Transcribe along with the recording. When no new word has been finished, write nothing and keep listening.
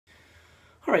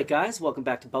Alright guys, welcome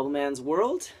back to Bubbleman's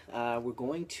World. We're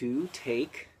going to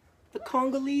take the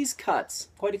Congolese cuts.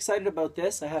 Quite excited about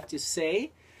this, I have to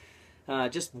say.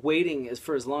 Just waiting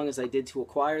for as long as I did to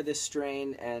acquire this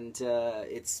strain, and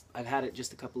I've had it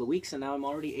just a couple of weeks, and now I'm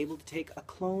already able to take a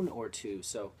clone or two.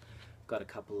 So I've got a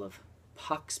couple of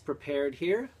pucks prepared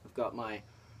here. I've got my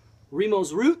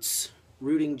Remo's Roots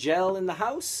rooting gel in the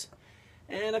house,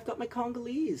 and I've got my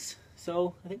Congolese.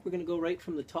 So I think we're going to go right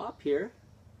from the top here.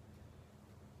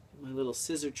 My little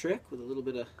scissor trick with a little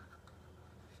bit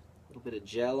of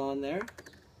gel on there.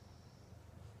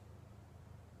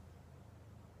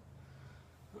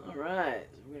 All right,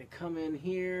 so we're going to come in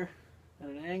here at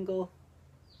an angle.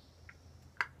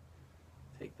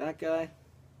 Take that guy.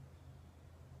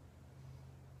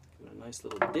 Give it a nice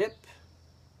little dip.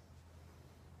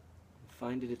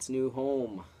 Find it its new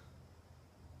home.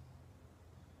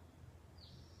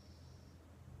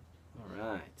 All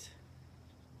right.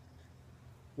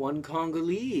 One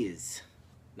Congolese.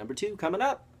 Number 2 coming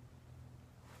up.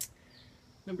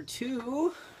 Number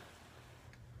 2,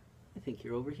 I think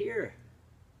you're over here.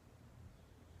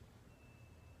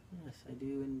 Yes, I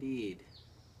do indeed.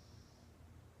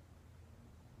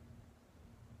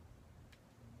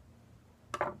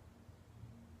 All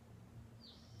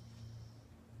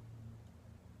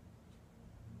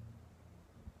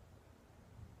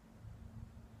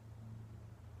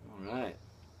right.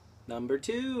 Number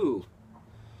 2.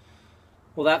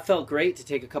 Well, that felt great to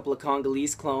take a couple of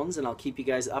Congolese clones, and I'll keep you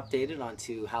guys updated on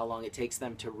to how long it takes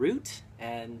them to root,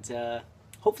 and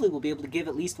hopefully we'll be able to give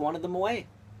at least one of them away.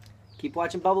 Keep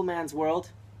watching Bubbleman's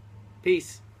World.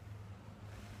 Peace.